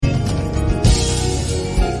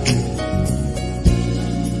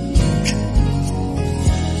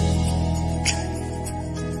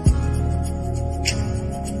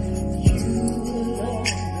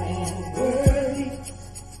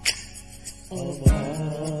of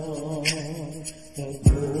all the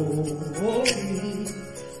glory.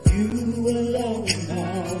 You alone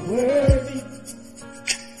are worthy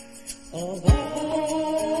of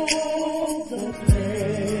all the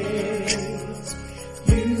praise.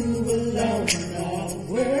 You alone are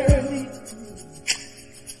worthy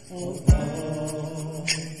of all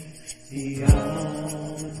the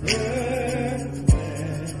honor.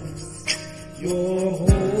 Your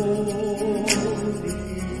holy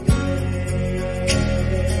name.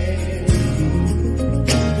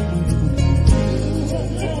 You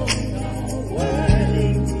alone are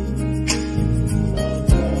worthy of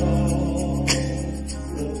all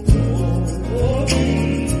the glory.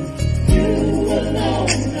 You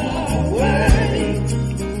alone are worthy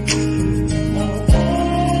of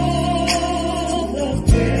all the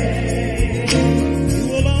praise. You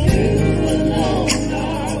alone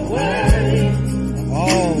are worthy of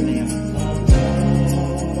all the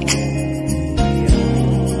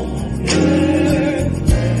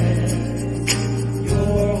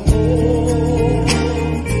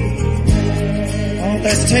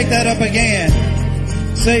Let's take that up again.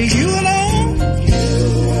 Say, you alone are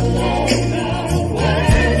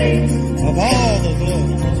worthy of all the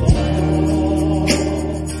glory.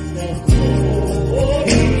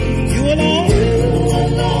 You alone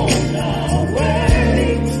are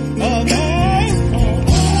worthy of all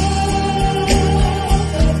the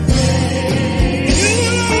praise. You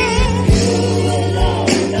alone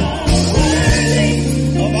are worthy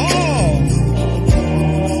of all.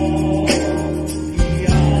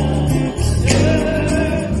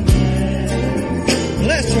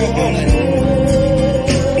 Bless your holy name.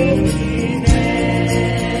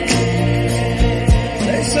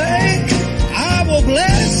 They say, I will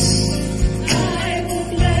bless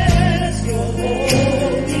your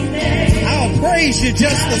holy name. I'll praise you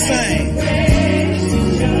just the same.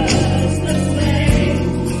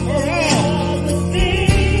 For all the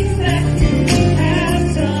things that you have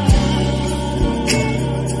done.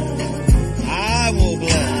 I will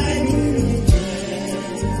bless.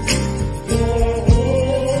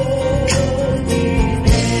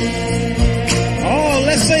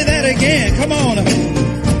 Let's say that again. Come on.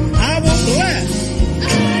 I will bless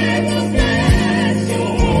your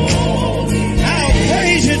holy name. I'll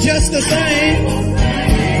praise you just the same.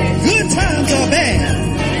 Good times or bad.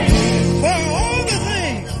 For all the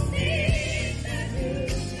things.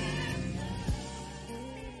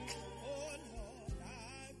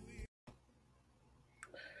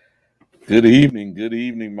 Good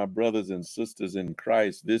evening, my brothers and sisters in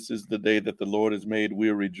Christ. This is the day that the Lord has made. We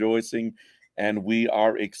are rejoicing and we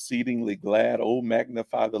are exceedingly glad. Oh,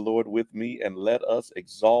 magnify the Lord with me and let us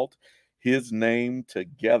exalt his name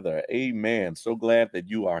together. Amen. So glad that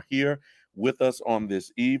you are here with us on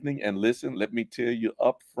this evening. And listen, let me tell you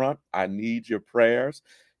up front, I need your prayers,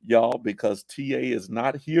 y'all, because TA is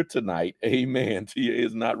not here tonight. Amen. TA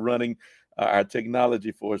is not running our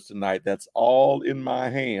technology for us tonight. That's all in my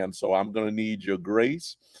hands. So I'm going to need your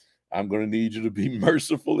grace. I'm going to need you to be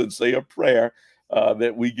merciful and say a prayer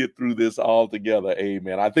that we get through this all together.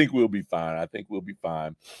 Amen. I think we'll be fine.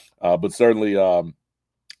 But certainly,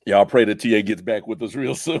 y'all pray that TA gets back with us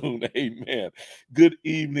real soon. Amen. Good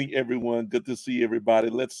evening, everyone. Good to see everybody.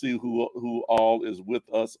 Let's see who all is with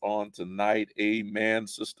us on tonight. Amen.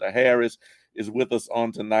 Sister Harris is with us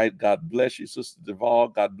on tonight. God bless you, Sister Duvall.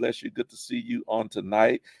 God bless you. Good to see you on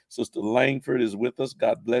tonight. Sister Langford is with us.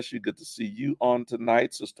 God bless you. Good to see you on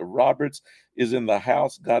tonight. Sister Roberts is in the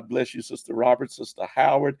house. God bless you, Sister Roberts. Sister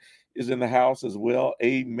Howard is in the house as well.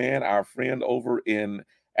 Amen. Our friend over in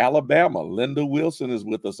Alabama, Linda Wilson is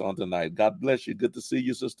with us on tonight. God bless you. Good to see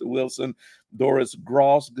you, Sister Wilson. Doris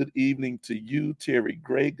Gross, good evening to you. Terry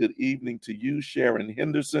Gray, good evening to you. Sharon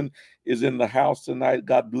Henderson is in the house tonight.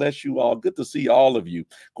 God bless you all. Good to see all of you.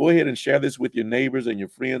 Go ahead and share this with your neighbors and your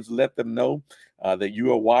friends. Let them know that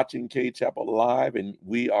you are watching Cade Chapel Live, and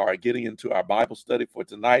we are getting into our Bible study for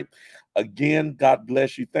tonight. Again, God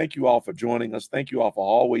bless you. Thank you all for joining us. Thank you all for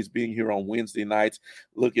always being here on Wednesday nights.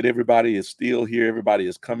 Look at everybody is still here. Everybody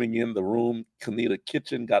is coming in the room. Kanita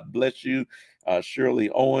Kitchen, God bless you. Shirley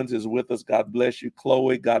Owens is with us. God bless you.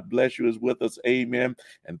 Chloe, God bless you, is with us. Amen.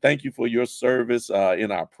 And thank you for your service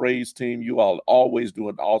in our praise team. You all always do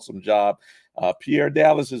an awesome job. Pierre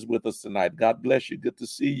Dallas is with us tonight. God bless you. Good to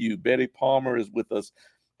see you. Betty Palmer is with us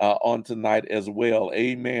on tonight as well.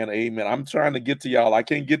 Amen. Amen. I'm trying to get to y'all. I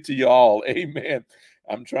can't get to y'all. Amen.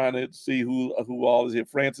 I'm trying to see who all is here.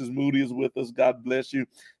 Francis Moody is with us. God bless you.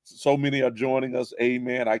 So many are joining us.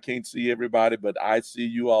 Amen. I can't see everybody, but I see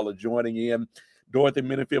you all are joining in. Dorothy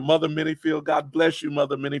Minifield, Mother Minifield, God bless you,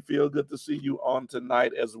 Mother Minifield. Good to see you on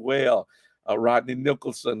tonight as well. Rodney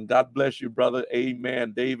Nicholson, God bless you, brother.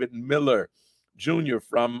 Amen. David Miller Jr.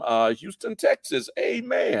 from Houston, Texas.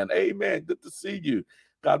 Amen. Amen. Good to see you.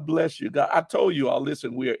 God bless you. God, I told you all,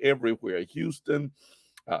 listen, we are everywhere. Houston,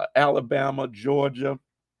 Alabama, Georgia,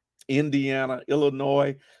 Indiana,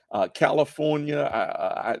 Illinois,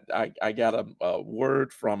 California. I got a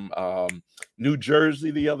word from New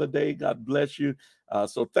Jersey the other day. God bless you.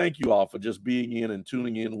 So thank you all for just being in and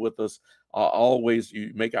tuning in with us. Always,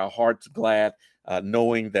 you make our hearts glad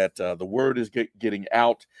knowing that the word is getting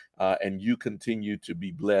out and you continue to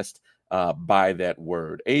be blessed by that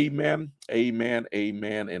word. Amen, amen,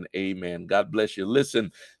 amen, and amen. God bless you.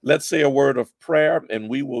 Listen, let's say a word of prayer and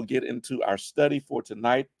we will get into our study for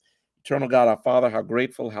tonight. Eternal God, our Father, how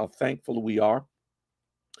grateful, how thankful we are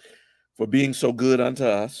for being so good unto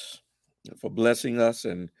us, for blessing us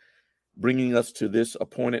and bringing us to this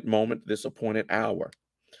appointed moment, this appointed hour.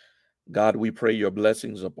 God, we pray your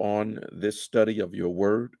blessings upon this study of your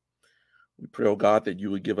word. We pray, oh God, that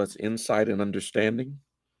you would give us insight and understanding.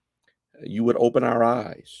 You would open our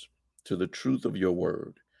eyes to the truth of your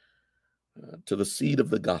word, to the seed of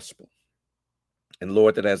the gospel. And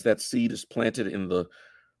Lord, that as that seed is planted in the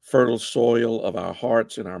fertile soil of our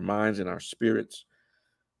hearts and our minds and our spirits,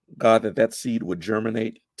 God, that seed would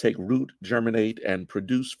germinate, take root, germinate, and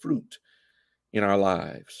produce fruit in our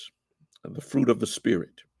lives, the fruit of the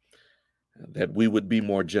Spirit, that we would be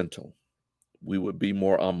more gentle, we would be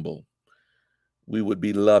more humble, we would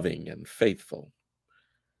be loving and faithful.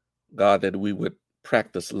 God, that we would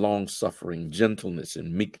practice long-suffering, gentleness,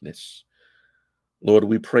 and meekness. Lord,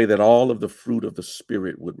 we pray that all of the fruit of the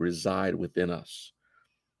Spirit would reside within us,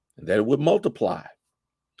 and that it would multiply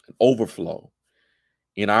and overflow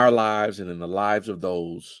in our lives and in the lives of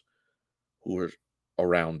those who are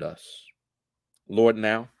around us. Lord,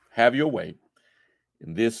 now have your way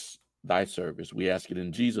in this thy service. We ask it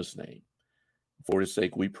in Jesus' name. For his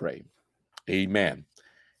sake we pray. Amen.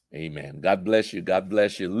 Amen. God bless you. God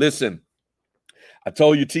bless you. Listen, I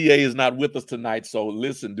told you TA is not with us tonight, so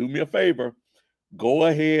listen, do me a favor. Go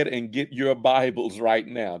ahead and get your Bibles right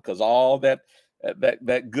now, because all that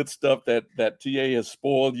good stuff that TA has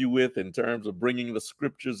spoiled you with in terms of bringing the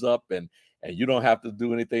scriptures up, and you don't have to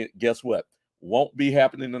do anything. Guess what? Won't be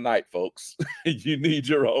happening tonight, folks. You need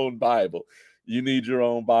your own Bible. You need your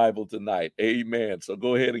own Bible tonight. Amen. So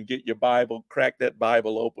go ahead and get your Bible. Crack that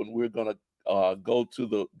Bible open. We're going to go to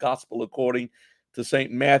the gospel according to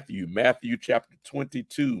St. Matthew. Matthew chapter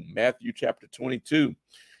 22. Matthew chapter 22.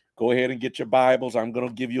 Go ahead and get your Bibles. I'm going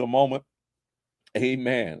to give you a moment.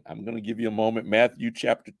 Amen. I'm going to give you a moment. Matthew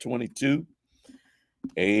chapter 22.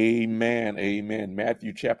 Amen. Amen.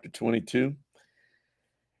 Matthew chapter 22.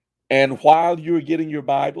 And while you're getting your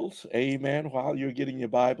Bibles, amen, while you're getting your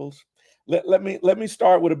Bibles, let me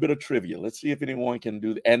start with a bit of trivia. Let's see if anyone can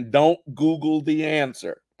do that. And don't Google the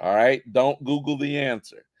answer. All right? Don't Google the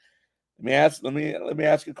answer. Let me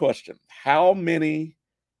ask you a question. How many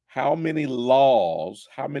laws,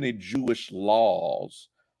 how many Jewish laws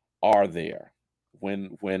are there?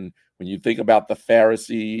 When you think about the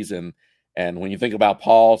Pharisees and when you think about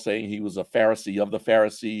Paul saying he was a Pharisee of the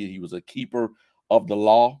Pharisee, he was a keeper of the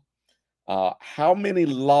law. How many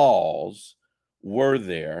laws were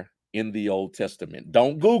there in the Old Testament?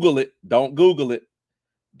 Don't Google it. Don't Google it.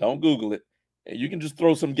 Don't Google it. You can just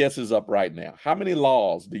throw some guesses up right now. How many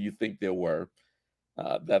laws do you think there were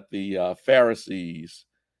that the Pharisees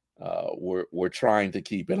were trying to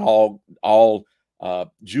keep, and all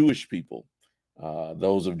Jewish people,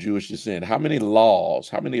 those of Jewish descent? How many laws?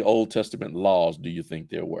 How many Old Testament laws do you think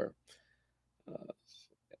there were?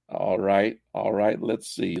 All right. Let's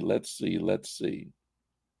see.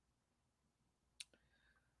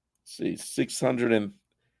 See, 600 and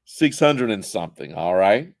something. All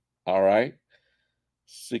right.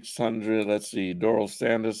 600. Let's see. Doral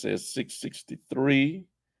Sanders says 663.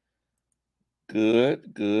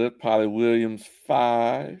 Good. Polly Williams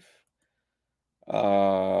 5.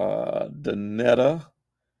 Danetta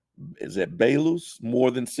is at Belus,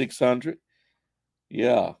 more than 600.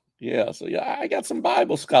 Yeah. So I got some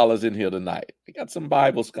Bible scholars in here tonight.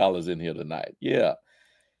 Yeah.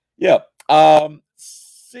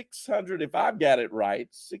 600, if I've got it right,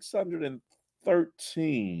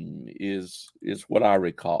 613 is what I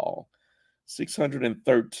recall.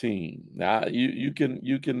 613. Now you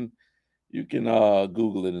can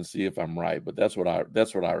Google it and see if I'm right, but that's what I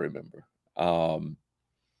remember.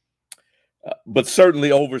 But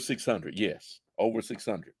certainly over 600. Yes, over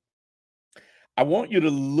 600. I want you to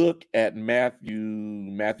look at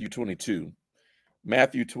Matthew 22.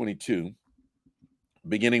 Matthew 22,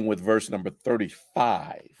 beginning with verse number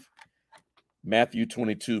 35. Matthew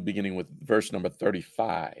 22, beginning with verse number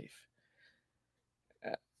 35.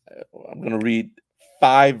 I'm going to read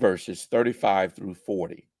 5 verses, 35 through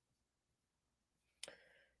 40.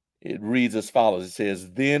 It reads as follows. It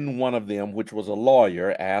says, "Then one of them, which was a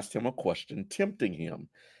lawyer, asked him a question, tempting him,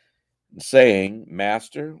 saying,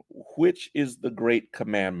 Master, which is the great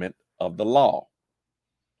commandment of the law?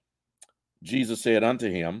 Jesus said unto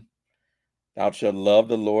him, Thou shalt love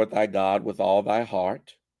the Lord thy God with all thy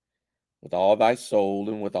heart, with all thy soul,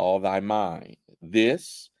 and with all thy mind.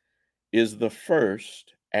 This is the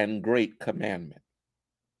first and great commandment.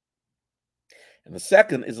 And the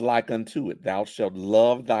second is like unto it. Thou shalt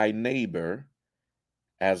love thy neighbor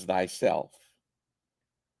as thyself.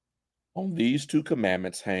 On these 2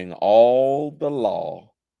 commandments hang all the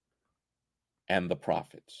law and the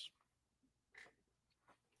prophets."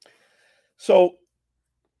 So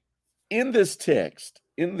in this text,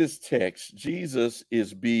 Jesus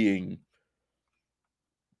is being,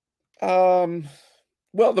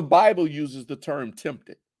 well, the Bible uses the term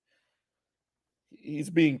tempted. He's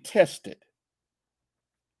being tested.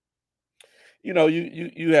 You know,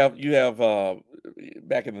 you have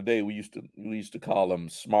back in the day we used to call them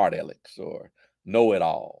smart alecks or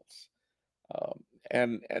know-it-alls.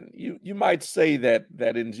 And you might say that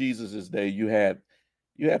in Jesus's day you had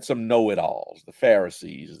some know-it-alls, the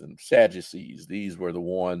Pharisees and Sadducees. These were the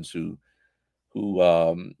ones who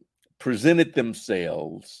presented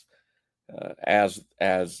themselves as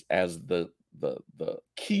the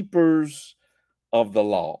keepers of the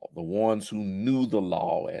law, the ones who knew the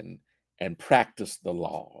law and practiced the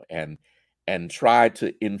law and tried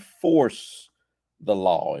to enforce the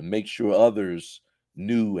law and make sure others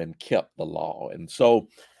knew and kept the law. And so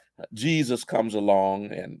Jesus comes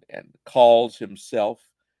along and calls himself,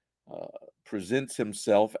 uh, presents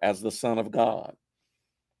himself as the Son of God.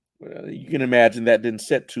 You can imagine that didn't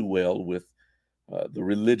sit too well with the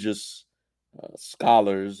religious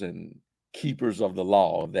scholars and keepers of the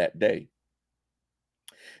law of that day.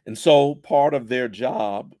 And so part of their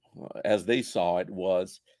job, as they saw it,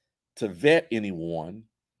 was to vet anyone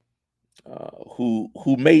who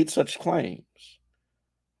made such claims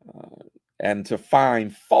and to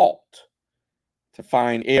find fault, to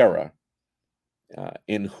find error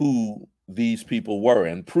in who these people were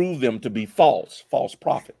and prove them to be false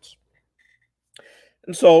prophets.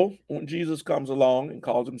 And so when Jesus comes along and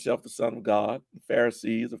calls himself the Son of God, the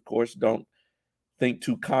Pharisees, of course, don't think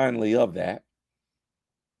too kindly of that.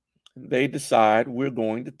 They decide we're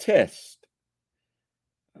going to test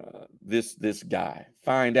this guy,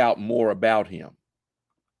 find out more about him,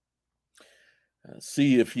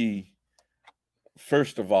 see if he,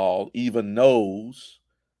 first of all, even knows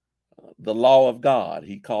the law of God.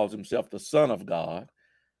 He calls himself the Son of God.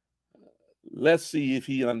 Let's see if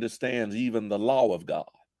he understands even the law of God.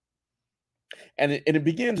 And it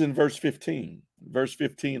begins in verse 15. Verse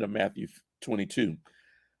 15 of Matthew 22.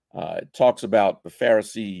 It talks about the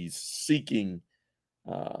Pharisees seeking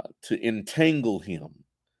to entangle him,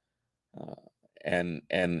 and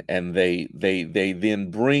they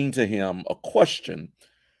then bring to him a question,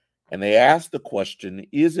 and they ask the question: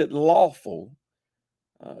 Is it lawful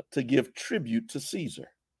to give tribute to Caesar?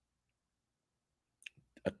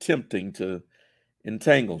 Attempting to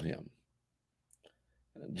entangle him.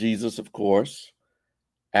 Jesus, of course,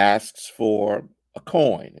 asks for a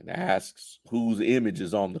coin and asks whose image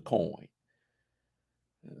is on the coin.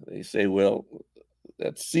 They say, well,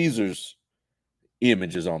 that Caesar's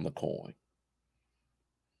image is on the coin.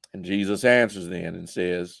 And Jesus answers then and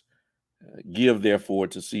says, give therefore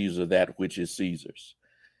to Caesar that which is Caesar's.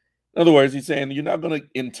 In other words, he's saying, you're not going to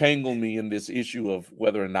entangle me in this issue of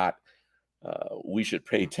whether or not we should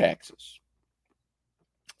pay taxes.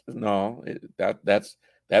 No,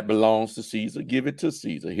 that belongs to Caesar. Give it to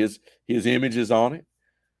Caesar. His image is on it.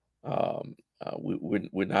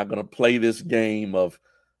 We're not going to play this game of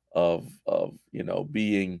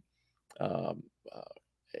being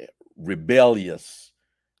rebellious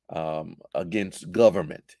against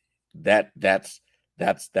government. That's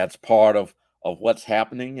part of what's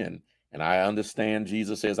happening, and I understand.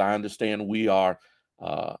 Jesus says, I understand we are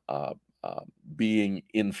being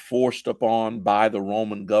enforced upon by the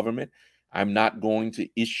Roman government. I'm not going to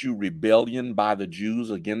issue rebellion by the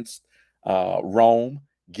Jews against Rome.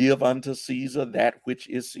 Give unto Caesar that which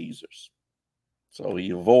is Caesar's. So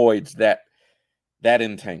he avoids that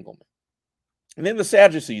entanglement. And then the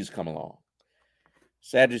Sadducees come along.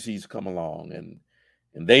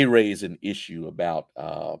 And they raise an issue about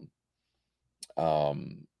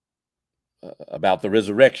the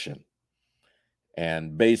resurrection,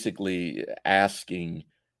 and basically asking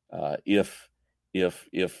if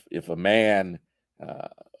a man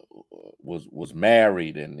was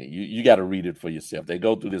married, and you got to read it for yourself. They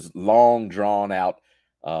go through this long, drawn out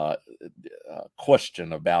uh,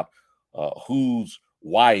 question about whose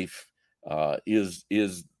wife is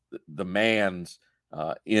the man's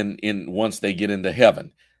in once they get into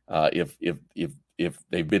heaven. If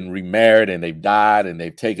they've been remarried and they've died and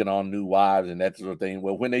they've taken on new wives and that sort of thing,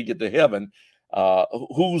 well, when they get to heaven,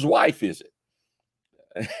 whose wife is it?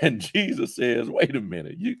 And Jesus says, "Wait a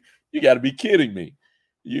minute, you got to be kidding me!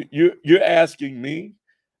 You're asking me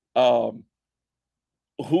um,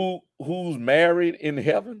 who's married in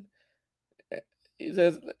heaven?" He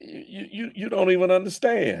says, "You don't even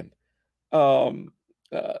understand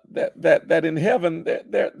that in heaven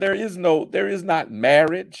there is not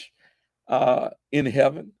marriage in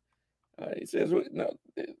heaven." He says, "No,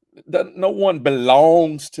 no one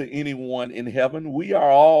belongs to anyone in heaven. We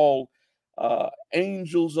are all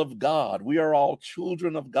angels of God. We are all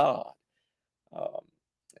children of God." Um,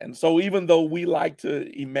 and so, even though we like to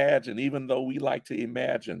imagine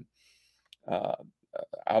uh,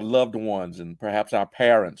 our loved ones and perhaps our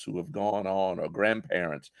parents who have gone on, or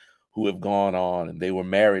grandparents who have gone on, and they were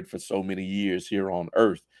married for so many years here on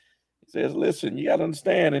earth. He says, "Listen, you got to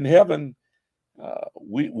understand. In heaven,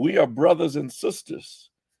 we are brothers and sisters.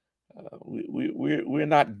 We're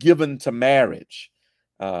not given to marriage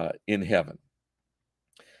in heaven."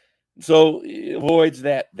 So it avoids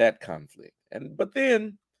that conflict. But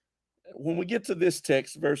then when we get to this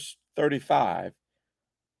text, verse 35,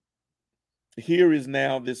 here is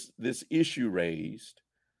now this issue raised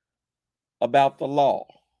about the law.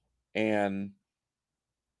 And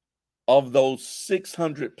of those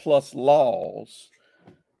 600 plus laws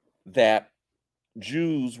that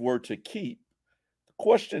Jews were to keep, the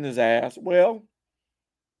question is asked, well,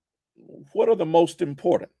 what are the most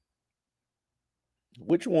important?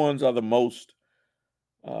 Which ones are um,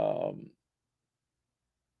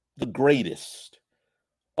 the greatest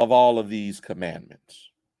of all of these commandments?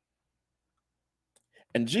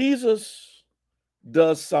 And Jesus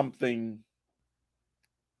does something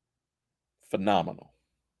phenomenal.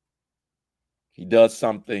 He does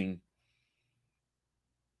something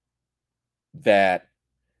that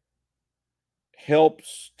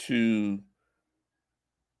helps to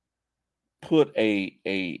put a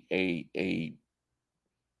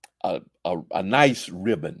nice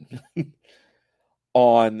ribbon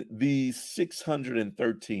on these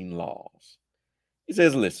 613 laws. He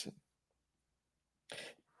says, "Listen,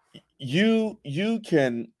 you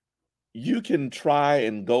can try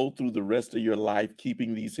and go through the rest of your life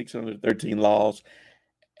keeping these 613 laws,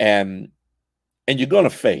 and you're going to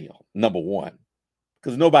fail. Number one,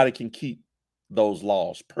 because nobody can keep those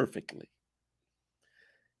laws perfectly."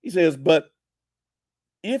 He says, "But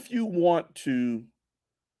if you want to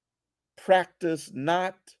practice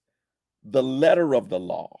not the letter of the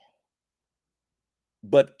law,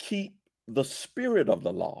 but keep the spirit of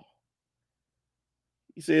the law,"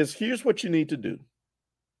 he says, "here's what you need to do.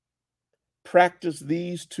 Practice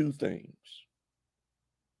these two things: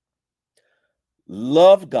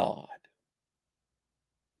 love God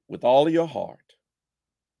with all of your heart,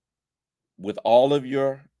 with all of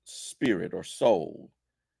your spirit or soul,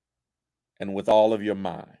 and with all of your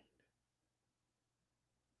mind."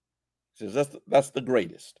 He says that's the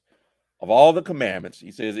greatest of all the commandments.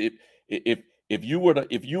 He says if if you were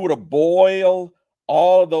to boil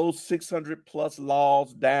all of those 600 plus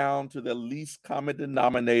laws down to the least common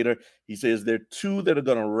denominator, he says there are two that are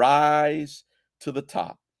going to rise to the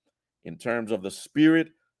top in terms of the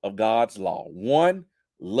spirit of God's law. One,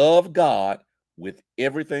 love God with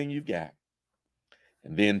everything you've got.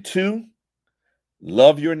 And then two,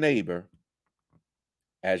 love your neighbor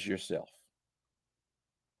as yourself.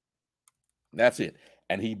 That's it.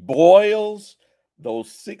 And he boils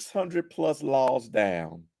those 600 plus laws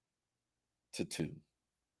down to two.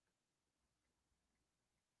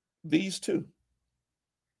 These two.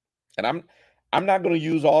 And I'm not going to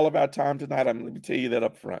use all of our time tonight. Let me tell you that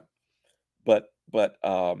up front. But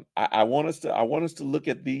I want us to look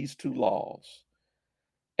at these two laws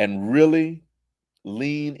and really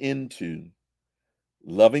lean into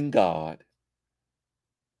loving God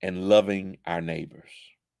and loving our neighbors.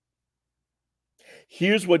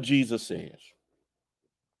 Here's what Jesus says: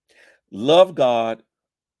 love God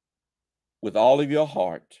with all of your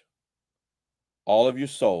heart, all of your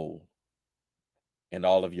soul, and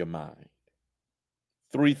all of your mind.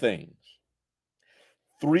 Three things,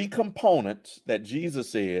 three components that Jesus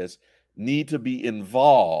says need to be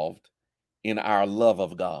involved in our love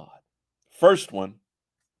of God. First one,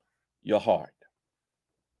 your heart.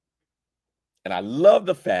 And I love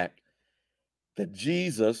the fact that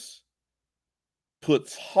Jesus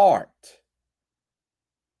puts heart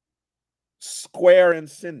square and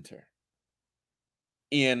center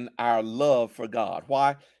in our love for God.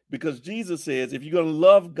 Why? Because Jesus says if you're going to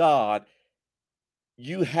love God,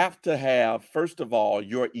 you have to have, first of all,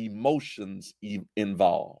 your emotions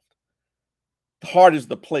involved. The heart is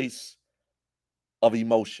the place of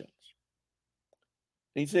emotions.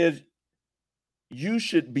 He says you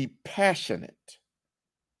should be passionate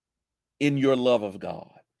in your love of God.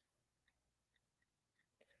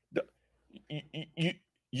 You,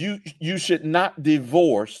 you, you should not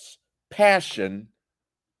divorce passion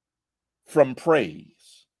from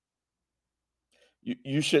praise.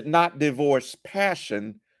 You should not divorce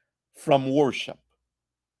passion from worship.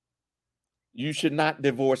 You should not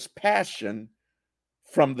divorce passion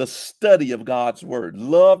from the study of God's word.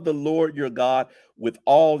 Love the Lord your God with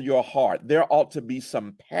all your heart. There ought to be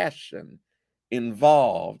some passion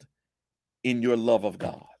involved in your love of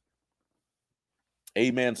God.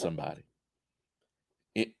 Amen, somebody.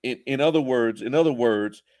 In other words,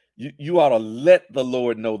 you ought to let the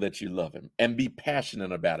Lord know that you love him and be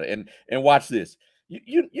passionate about it. And watch this.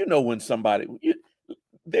 You know when somebody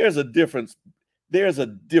there's a difference. There's a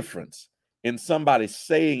difference in somebody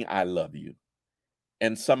saying I love you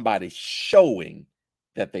and somebody showing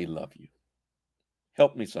that they love you.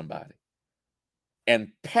 Help me, somebody.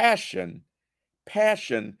 And passion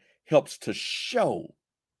helps to show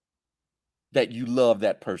that you love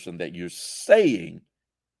that person that you're saying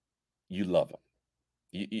you love them.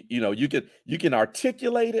 You know, you can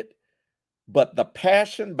articulate it, but the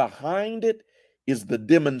passion behind it is the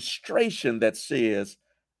demonstration that says,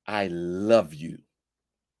 I love you.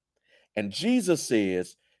 And Jesus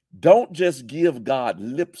says, don't just give God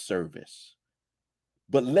lip service,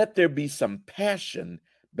 but let there be some passion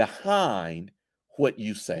behind what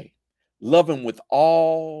you say. Love him with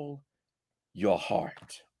all your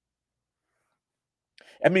heart.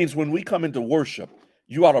 That means when we come into worship,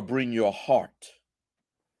 you ought to bring your heart.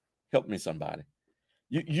 Help me, somebody.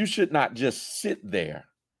 You should not just sit there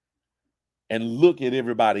and look at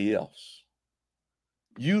everybody else.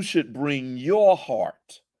 You should bring your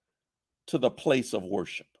heart to the place of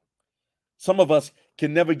worship. Some of us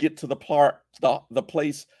can never get to the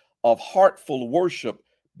place of heartful worship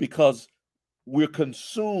because we're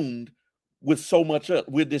consumed with so much.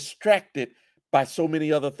 We're distracted by so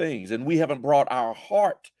many other things, and we haven't brought our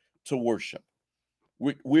heart to worship.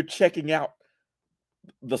 We're checking out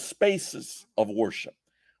the spaces of worship.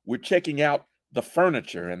 We're checking out the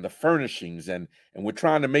furniture and the furnishings, and we're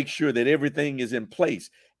trying to make sure that everything is in place.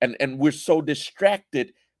 And we're so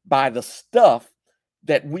distracted by the stuff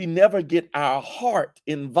that we never get our heart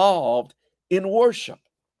involved in worship.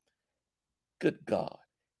 Good God.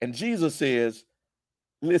 And Jesus says,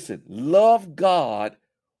 listen, love God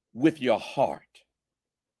with your heart.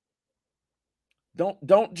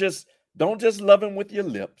 Don't just love him with your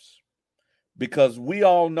lips, because we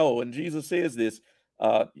all know, and Jesus says this,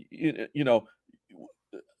 you know,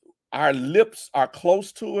 our lips are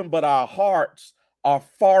close to him, but our hearts are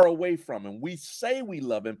far away from him. We say we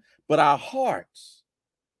love him, but our hearts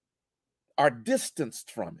are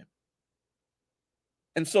distanced from him.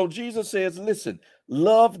 And so Jesus says, listen,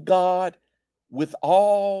 love God with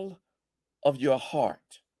all of your heart,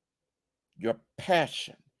 your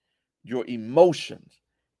passion, your emotions.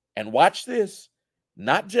 And watch this,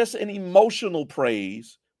 not just an emotional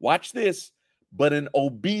praise, watch this, but an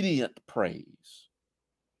obedient praise.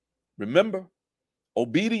 Remember,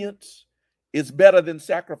 obedience is better than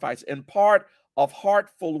sacrifice. And part of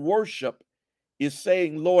heartful worship is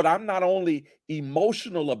saying, Lord, I'm not only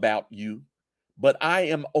emotional about you, but I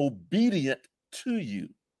am obedient to you.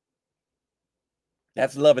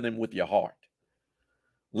 That's loving him with your heart.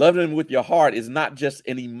 Loving him with your heart is not just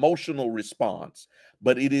an emotional response,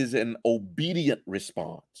 but it is an obedient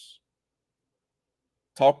response.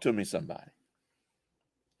 Talk to me, somebody.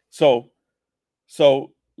 So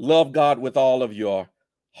love God with all of your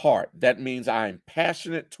heart. That means I'm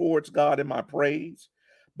passionate towards God in my praise,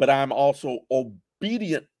 but I'm also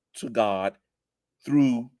obedient to God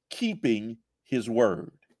through keeping his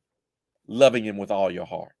word, loving him with all your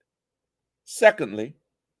heart. Secondly,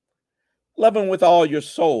 love him with all your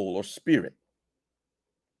soul or spirit.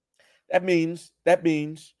 That means that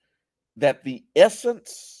the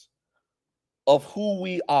essence of who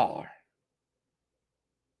we are,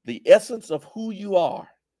 the essence of who you are,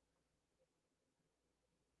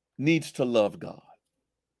 needs to love God.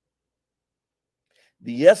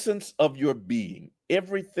 The essence of your being,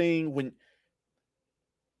 everything, when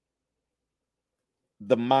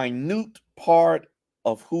the minute part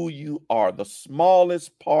of who you are, the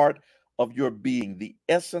smallest part of your being, the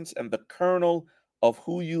essence and the kernel of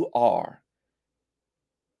who you are,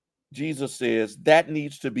 Jesus says that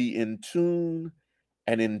needs to be in tune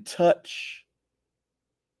and in touch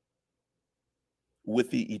with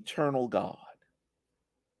the eternal God.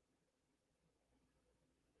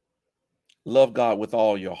 Love God with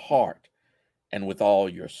all your heart and with all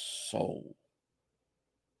your soul.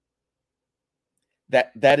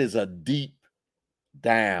 That is a deep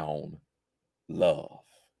down love.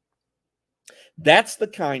 That's the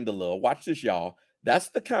kind of love, watch this, y'all. That's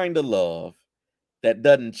the kind of love that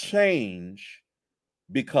doesn't change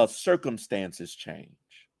because circumstances change.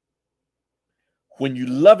 When you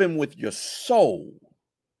love him with your soul,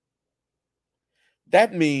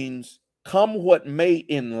 that means come what may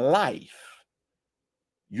in life,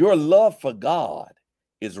 your love for God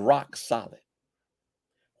is rock solid.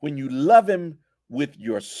 When you love him with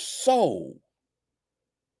your soul,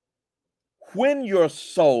 when your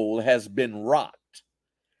soul has been rocked,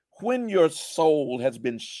 when your soul has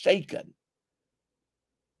been shaken,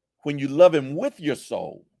 when you love him with your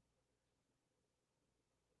soul,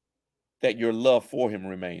 that your love for him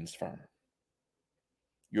remains firm.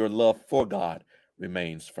 Your love for God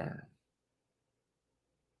remains firm.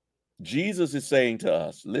 Jesus is saying to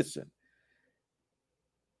us, listen,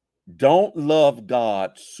 don't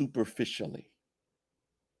God superficially.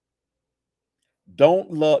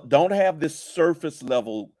 Don't have this surface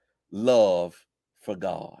level love for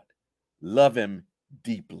God. Love him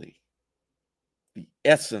deeply. The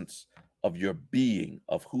essence of your being,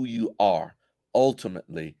 of who you are,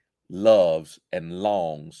 ultimately loves and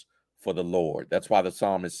longs for the Lord. That's why the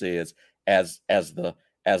psalmist says, as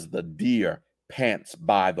the deer pants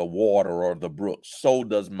by the water or the brook, so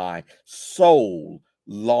does my soul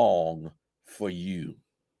long for you.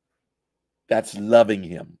 That's loving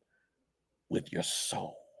him with your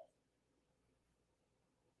soul.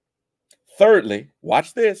 Thirdly,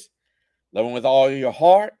 watch this. Love him with all your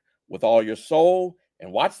heart, with all your soul,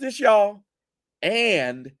 and watch this, y'all,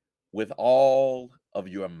 and with all of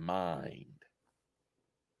your mind.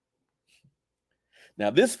 Now,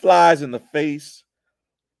 this flies in the face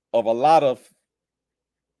of a lot of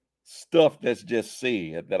stuff that's just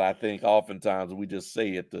said that I think oftentimes we just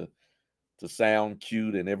say it to sound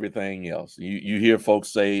cute and everything else. You hear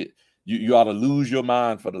folks say you ought to lose your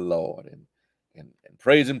mind for the Lord and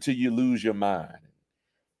praise him till you lose your mind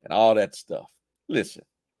and all that stuff. Listen,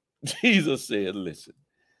 Jesus said, listen,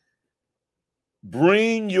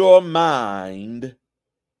 bring your mind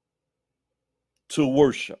to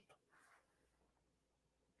worship.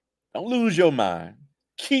 Don't lose your mind.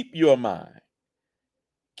 Keep your mind.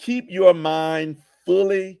 Keep your mind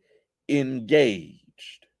fully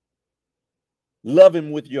engaged. Love him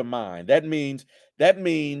with your mind. That means,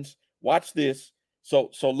 watch this. So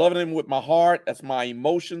loving him with my heart, that's my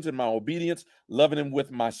emotions and my obedience. Loving him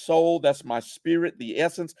with my soul, that's my spirit, the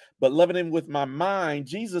essence. But loving him with my mind,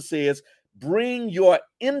 Jesus says, bring your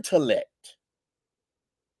intellect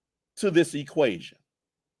to this equation.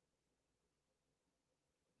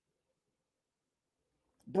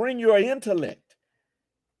 Bring your intellect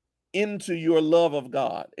into your love of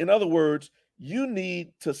God. In other words, you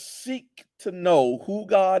need to seek to know who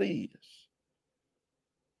God is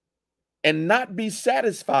and not be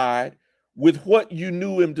satisfied with what you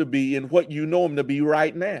knew him to be and what you know him to be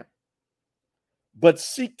right now, but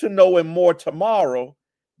seek to know him more tomorrow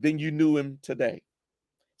than you knew him today.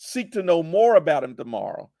 Seek to know more about him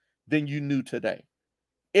tomorrow than you knew today.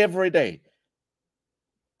 Every day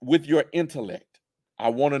with your intellect, I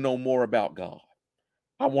want to know more about God.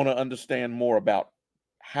 I want to understand more about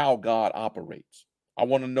how God operates. I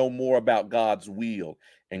want to know more about God's will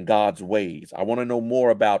and God's ways. I want to know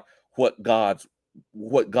more about what God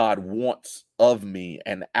wants of me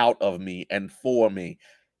and out of me and for me.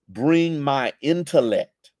 Bring my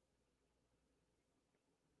intellect.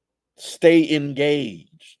 Stay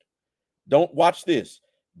engaged. Don't watch this.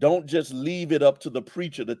 Don't just leave it up to the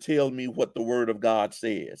preacher to tell me what the word of God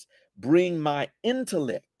says. Bring my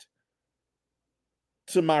intellect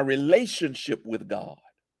to my relationship with God.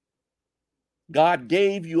 God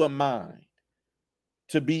gave you a mind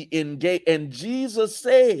to be engaged. And Jesus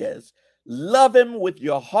says, love him with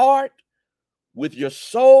your heart, with your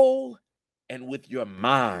soul, and with your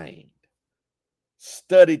mind.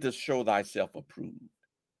 Study to show thyself approved.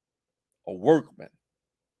 A workman.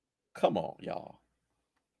 Come on, y'all.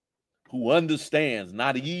 Who understands,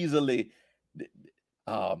 not easily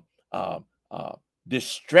uh, uh,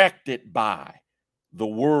 distracted by the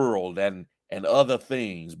world and other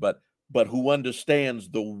things, but who understands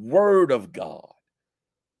the word of God.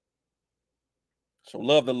 So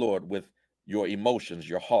love the Lord with your emotions,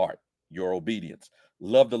 your heart, your obedience.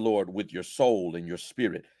 Love the Lord with your soul and your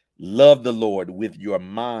spirit. Love the Lord with your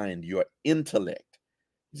mind, your intellect.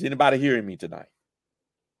 Is anybody hearing me tonight?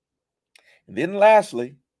 And then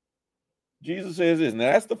lastly, Jesus says this.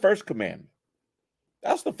 Now that's the first commandment.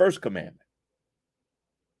 That's the first commandment.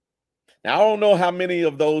 Now, I don't know how many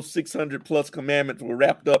of those 600 plus commandments were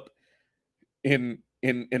wrapped up in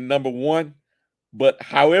number one, but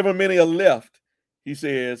however many are left, he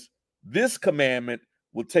says, this commandment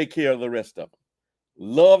will take care of the rest of them.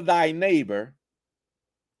 Love thy neighbor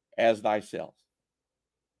as thyself.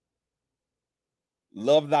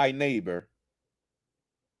 Love thy neighbor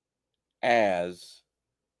as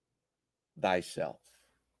thyself.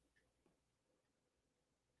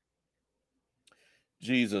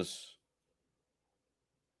 Jesus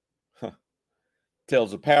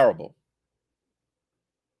tells a parable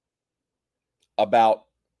about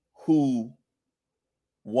who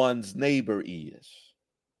one's neighbor is.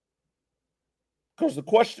 Because the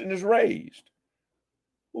question is raised,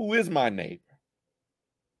 who is my neighbor?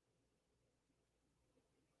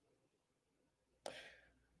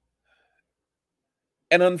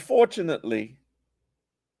 And unfortunately,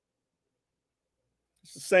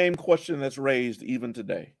 it's the same question that's raised even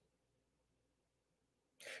today.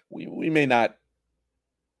 We may not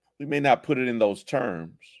put it in those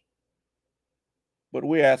terms, but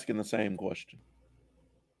we're asking the same question.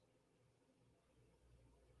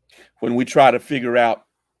 When we try to figure out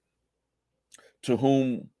to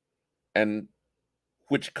whom and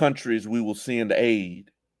which countries we will send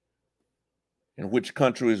aid and which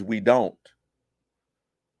countries we don't,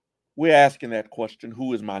 we're asking that question,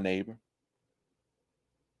 who is my neighbor?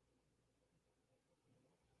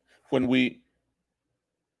 When we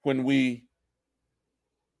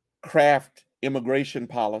craft immigration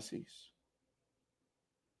policies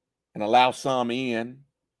and allow some in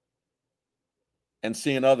and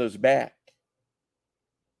send others back,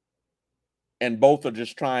 and both are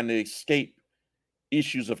just trying to escape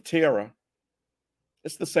issues of terror,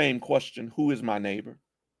 it's the same question, who is my neighbor?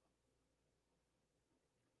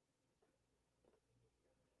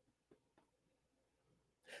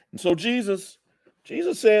 And so Jesus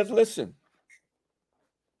says, listen,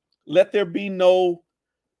 let there be no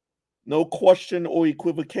question or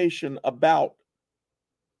equivocation about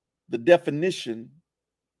the definition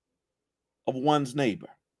of one's neighbor.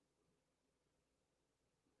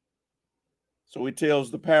 So he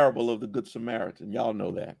tells the parable of the Good Samaritan. Y'all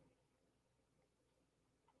know that.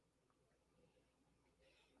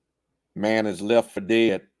 Man is left for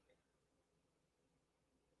dead,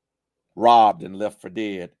 robbed and left for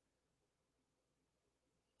dead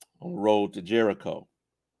on the road to Jericho.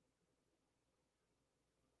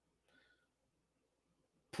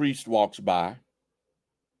 Priest walks by,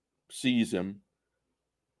 sees him,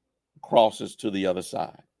 crosses to the other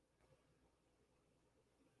side.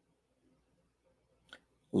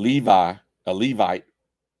 A Levite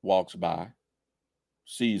walks by,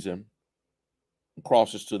 sees him,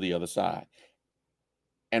 crosses to the other side.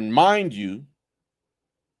 And mind you,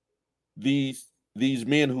 these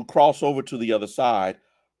men who cross over to the other side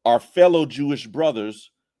are fellow Jewish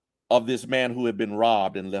brothers of this man who had been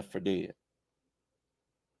robbed and left for dead.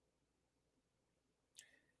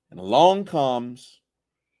 And along comes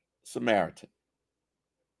Samaritan.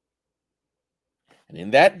 And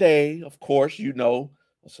in that day, of course, you know,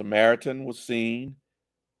 a Samaritan was seen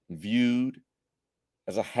and viewed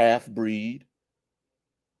as a half-breed,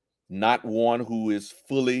 not one who is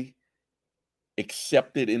fully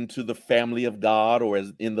accepted into the family of God or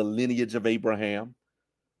as in the lineage of Abraham.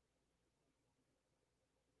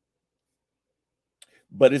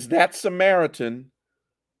 But it's that Samaritan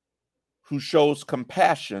who shows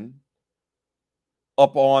compassion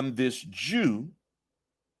upon this Jew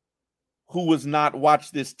who was not,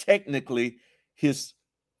 watch this, technically his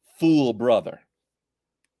full brother.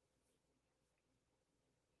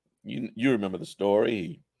 You remember the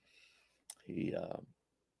story. He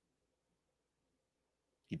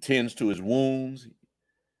tends to his wounds,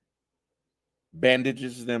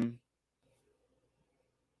 bandages them,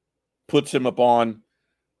 puts him upon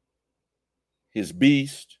his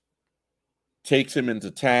beast, takes him into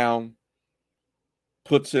town,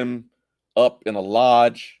 puts him up in a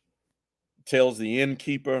lodge, tells the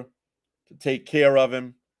innkeeper to take care of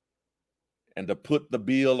him and to put the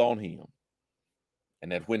bill on him.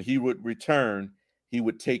 And that when he would return, he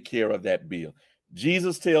would take care of that bill.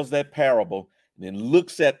 Jesus tells that parable and then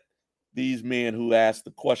looks at these men who ask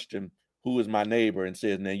the question, who is my neighbor? And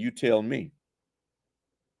says, now you tell me,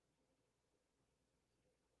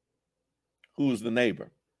 who's the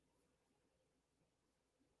neighbor?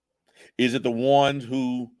 Is it the ones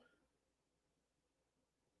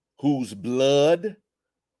whose blood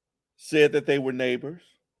said that they were neighbors?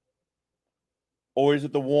 Or is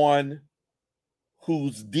it the one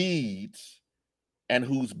whose deeds and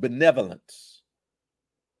whose benevolence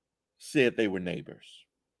said they were neighbors?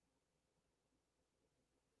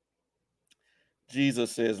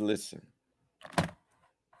 Jesus says, listen,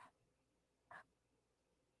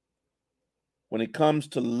 when it comes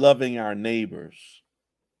to loving our neighbors,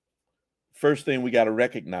 first thing we got to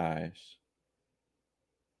recognize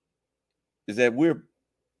is that we're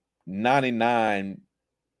 99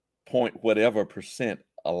 point whatever percent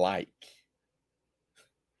alike.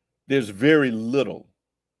 There's very little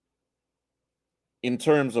in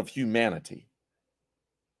terms of humanity.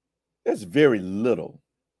 There's very little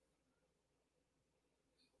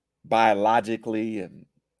biologically and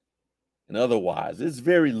otherwise. There's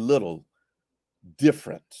very little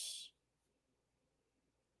difference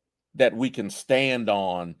that we can stand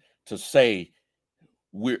on to say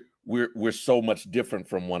we're so much different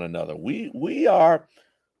from one another. We are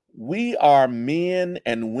men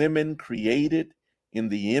and women created in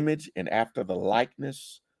the image and after the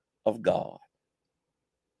likeness of God.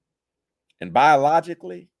 And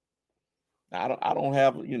biologically, I don't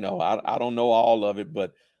have, I don't know all of it,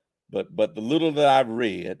 but the little that I've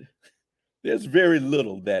read, there's very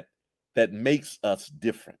little that makes us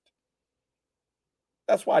different.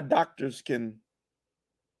 That's why doctors can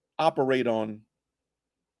operate on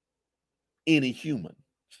any human.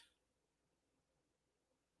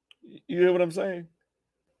 You hear what I'm saying?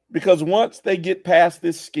 Because once they get past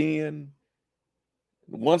this skin,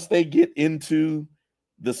 once they get into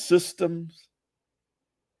the systems,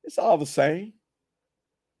 it's all the same.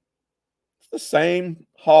 It's the same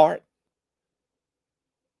heart,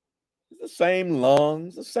 it's the same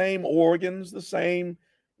lungs, the same organs, the same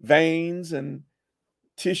veins and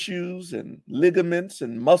tissues and ligaments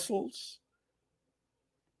and muscles.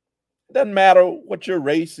 It doesn't matter what your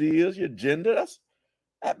race is, your gender,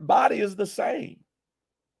 that body is the same.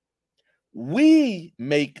 We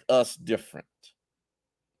make us different.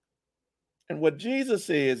 And what Jesus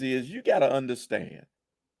says is you got to understand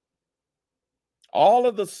all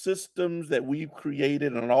of the systems that we've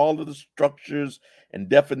created and all of the structures and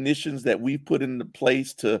definitions that we've put into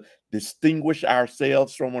place to distinguish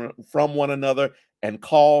ourselves from one another and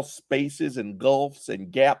cause spaces and gulfs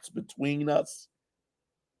and gaps between us.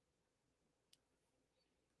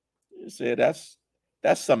 You say that's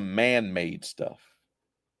some man-made stuff.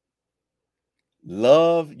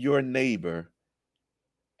 Love your neighbor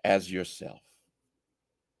as yourself.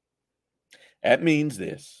 That means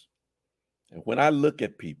this. And when I look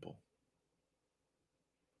at people,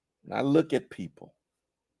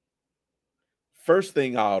 first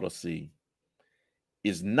thing I ought to see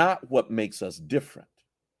is not what makes us different,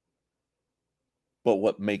 but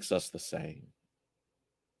what makes us the same.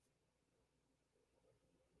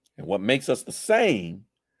 And what makes us the same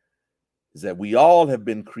is that we all have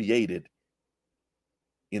been created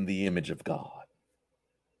in the image of God.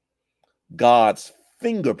 God's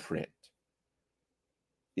fingerprint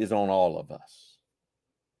is on all of us,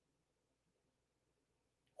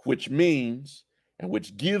 which means, and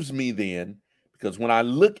which gives me then, because when I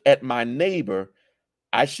look at my neighbor,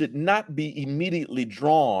 I should not be immediately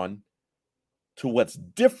drawn to what's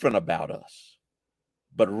different about us,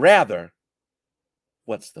 but rather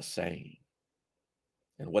what's the same.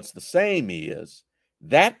 And what's the same is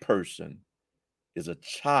that person is a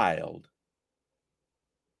child,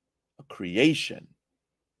 a creation,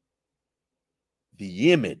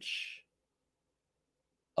 the image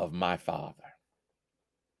of my Father,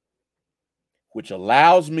 which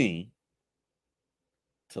allows me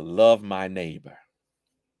to love my neighbor.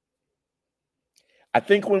 I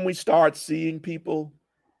think when we start seeing people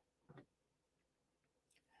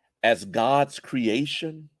as God's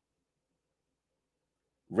creation,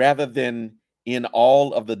 rather than in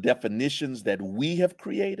all of the definitions that we have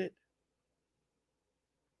created,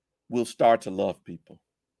 we'll start to love people.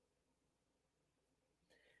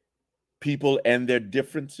 People and their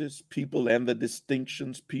differences, people and the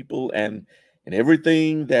distinctions, people and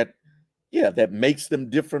everything that makes them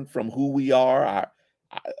different from who we are, our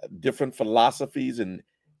different philosophies and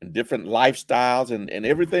different lifestyles and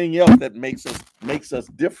everything else that makes us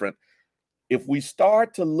different. If we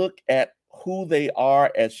start to look at who they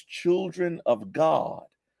are as children of God,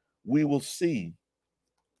 we will see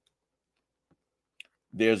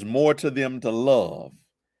there's more to them to love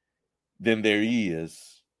than there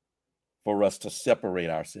is for us to separate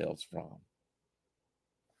ourselves from.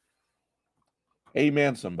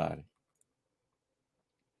 Amen, somebody.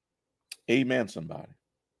 Amen, somebody.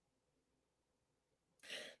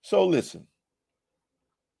 So listen,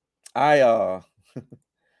 I'm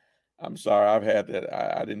sorry, I've had that.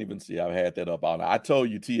 I didn't even see I've had that up on. I told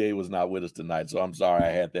you TA was not with us tonight, so I'm sorry I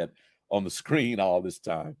had that on the screen all this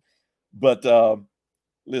time. But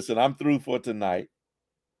listen, I'm through for tonight.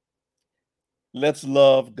 Let's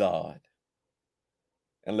love God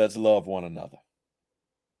and let's love one another.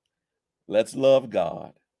 Let's love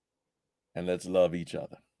God and let's love each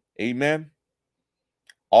other. Amen.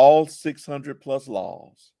 All 600 plus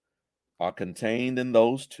laws are contained in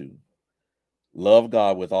those two. Love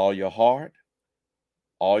God with all your heart,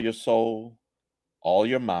 all your soul, all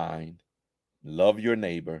your mind. Love your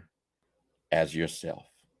neighbor as yourself.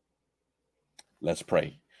 Let's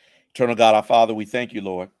pray. Eternal God, our Father, we thank you,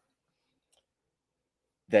 Lord,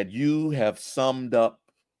 that you have summed up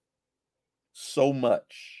so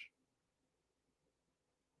much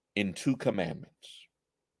in 2 commandments.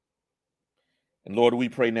 And Lord, we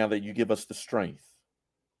pray now that you give us the strength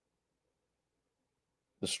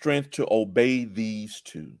to obey these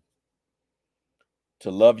 2,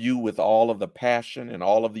 to love you with all of the passion and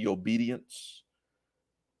all of the obedience,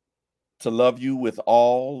 to love you with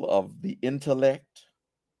all of the intellect,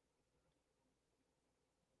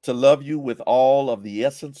 to love you with all of the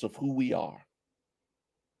essence of who we are,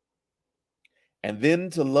 and then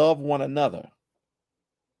to love one another.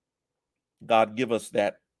 God, give us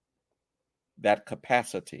that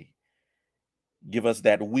capacity. Give us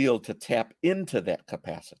that will to tap into that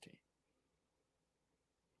capacity.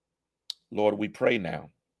 Lord, we pray now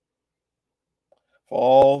for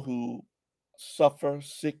all who suffer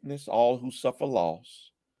sickness, all who suffer loss.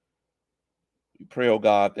 We pray, oh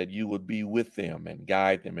God, that you would be with them and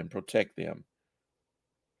guide them and protect them.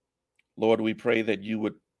 Lord, we pray that you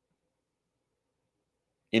would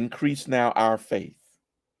increase now our faith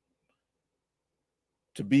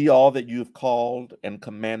to be all that you have called and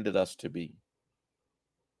commanded us to be,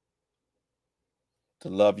 to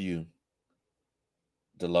love you,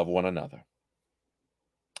 to love one another.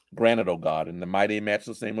 Grant it, oh God, in the mighty and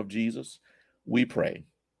matchless name of Jesus, we pray.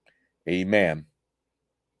 Amen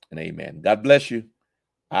and amen. God bless you.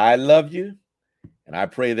 I love you, and I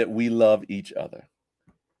pray that we love each other.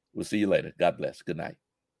 We'll see you later. God bless. Good night.